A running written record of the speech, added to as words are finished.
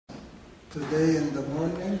Today in the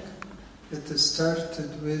morning, it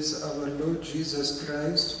started with our Lord Jesus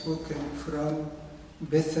Christ walking from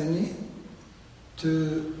Bethany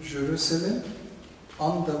to Jerusalem.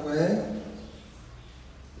 On the way,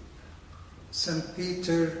 St.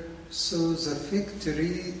 Peter saw the fig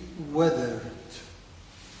tree withered.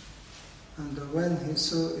 And when he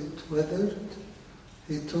saw it withered,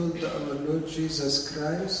 he told our Lord Jesus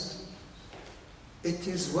Christ, "It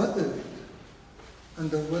is withered." And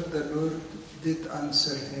what the Lord did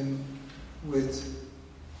answer him with,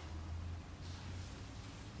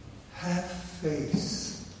 "Have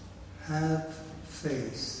faith, have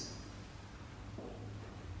faith."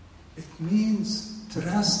 It means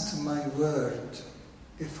trust my word.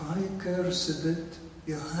 If I cursed it,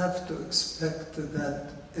 you have to expect that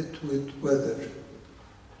it would wither.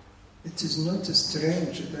 It is not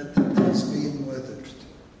strange that it has been withered.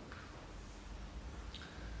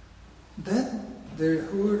 Then the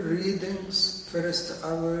whole readings, first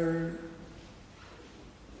hour,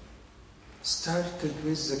 started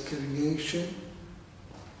with the creation,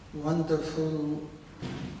 wonderful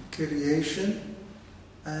creation,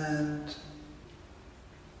 and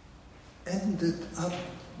ended up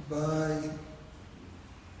by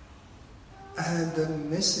Adam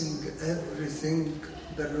missing everything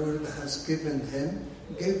the Lord has given him,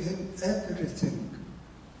 gave him everything,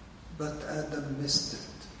 but Adam missed it,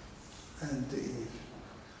 and Eve.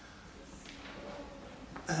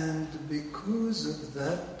 And because of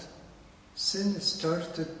that, sin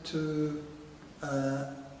started to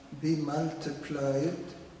be multiplied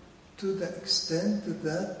to the extent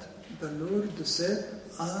that the Lord said,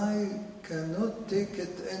 "I cannot take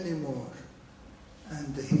it anymore."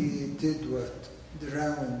 And he did what?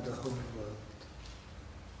 Drowned the whole world.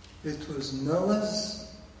 It was Noah's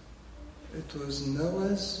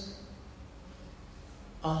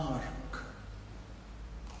ark.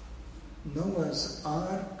 Noah's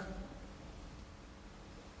ark.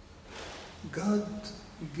 God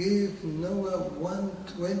gave Noah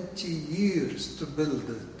 120 years to build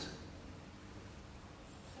it,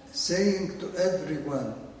 saying to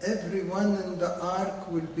everyone in the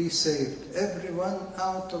ark will be saved. Everyone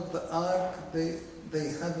out of the ark, they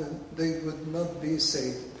would not be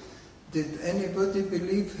saved. Did anybody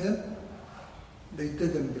believe him? They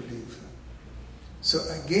didn't believe him. So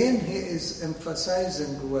again, he is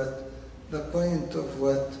emphasizing what? The point of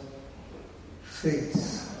what?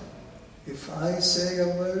 Faith. If I say a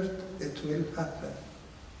word, it will happen.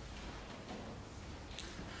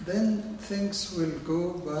 Then things will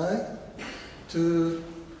go by to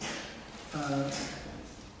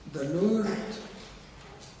the Lord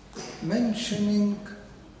mentioning,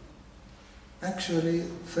 actually,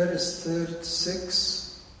 first, third,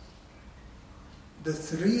 sixth, the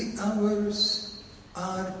 3 hours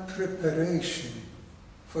are preparation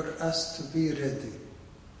for us to be ready.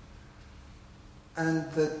 And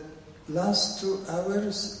the last 2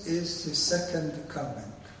 hours is the second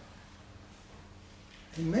coming.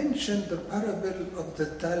 He mentioned the parable of the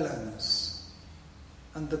talents.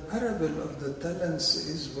 And the parable of the talents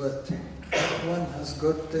is what? One has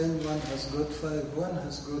got 10, one has got 5, one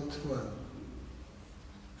has got 1.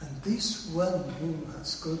 And this one who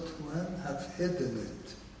has got 1 have hidden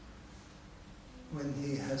it. When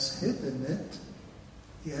he has hidden it,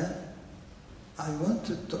 I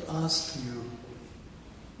wanted to ask you,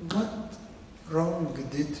 what wrong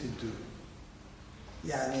did he do?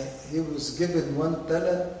 He was given 1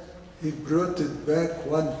 talent, he brought it back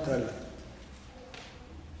 1 talent.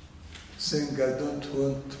 Saying, "I don't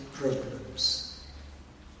want problems."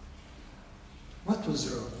 What was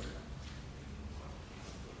wrong?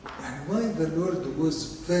 And why the Lord was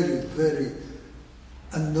very, very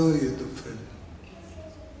annoyed of him?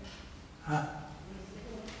 Huh?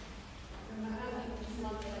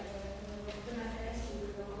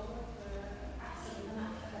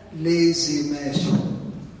 Lazy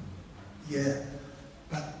machine. Yeah.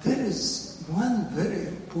 But there is one very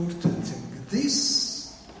important thing. This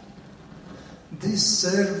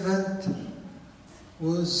servant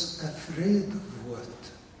was afraid of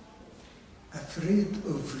what? Afraid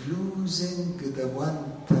of losing the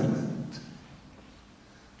 1 talent.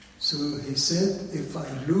 So he said, "If I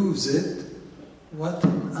lose it, what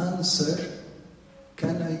answer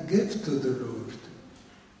can I give to the Lord?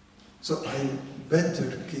 So I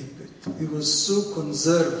better keep it." He was so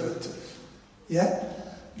conservative. Yeah?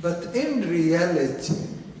 But in reality,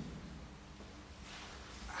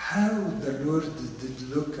 how the Lord did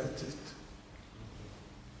look at it?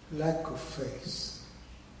 Lack of faith.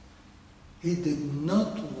 He did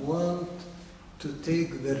not want to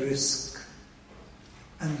take the risk.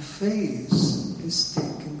 And faith is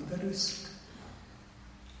taking the risk.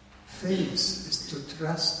 faith is to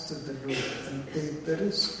trust the Lord and take the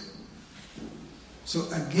risk. So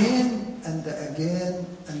again and again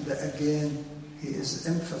and again, he is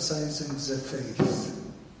emphasizing the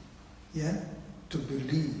faith. Yeah? To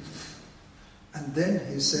believe. And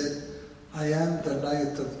then he said, I am the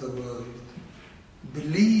light of the world.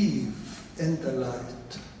 Believe in the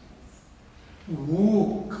light.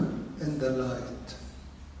 Walk in the light.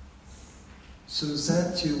 So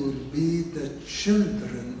that you will be the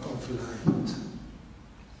children of light.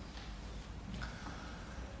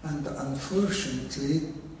 And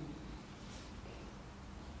unfortunately,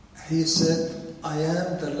 he said, I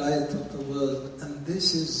am the light of the world, and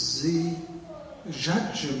this is the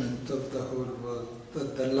judgment of the whole world,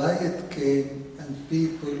 that the light came and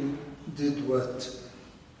people did what?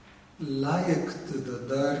 Liked the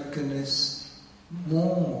darkness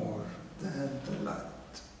more than the light.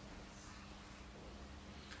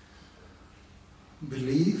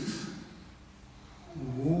 Believe,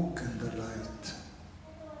 walk in the light.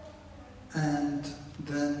 And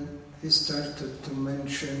then he started to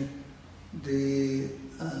mention the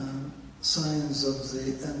signs of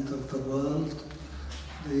the end of the world,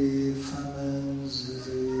 the famines,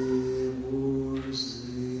 the wars,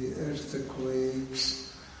 the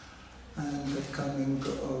earthquakes, and the coming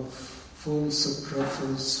of false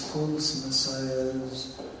prophets, false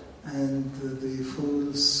messiahs, and the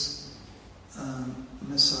false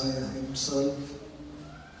Messiah himself,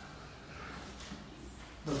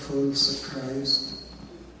 the false Christ.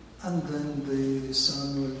 And then the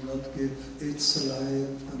sun will not give its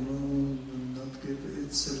light, the moon will not give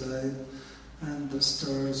its light, and the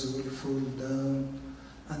stars will fall down.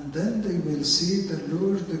 And then they will see the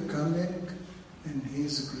Lord coming in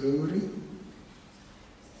his glory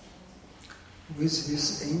with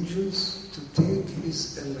his angels to take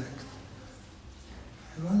his elect.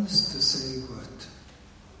 He wants to say what?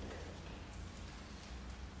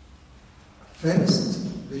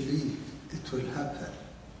 First, believe it will happen.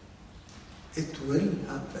 It will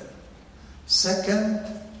happen. Second,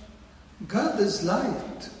 God is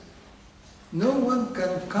light. No one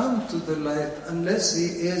can come to the light unless he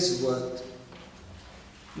is what?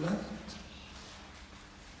 Light.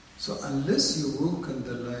 So unless you walk in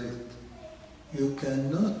the light, you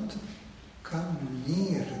cannot come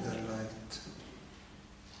near the light.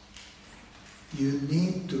 You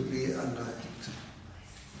need to be a light.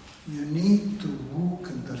 You need to walk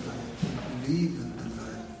in the light and believe in the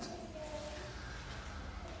light.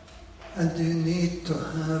 And you need to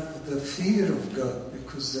have the fear of God,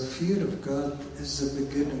 because the fear of God is the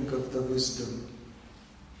beginning of the wisdom.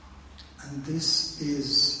 And this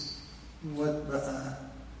is what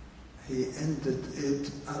he ended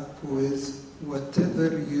it up with.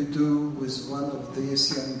 Whatever you do with one of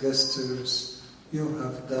these youngsters, you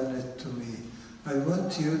have done it to me. I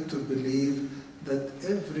want you to believe that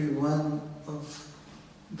every one of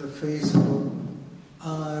the faithful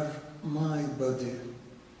are my body,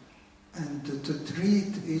 and to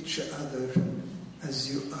treat each other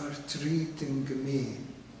as you are treating me,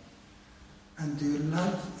 and you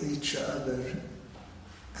love each other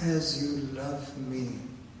as you love me,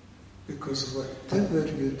 because whatever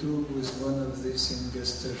you do with one of these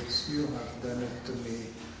youngsters, you have done it to me,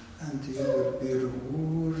 and you will be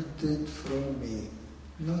rewarded from me,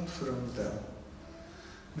 not from them.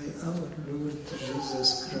 May our Lord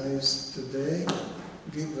Jesus Christ today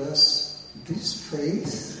give us this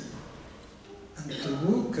faith and to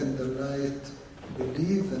walk in the light,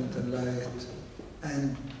 believe in the light,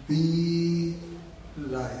 and be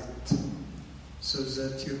light, so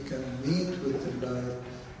that you can meet with the light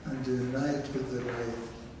and unite with the light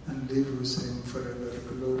and live with him forever.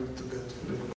 Glory to God forever.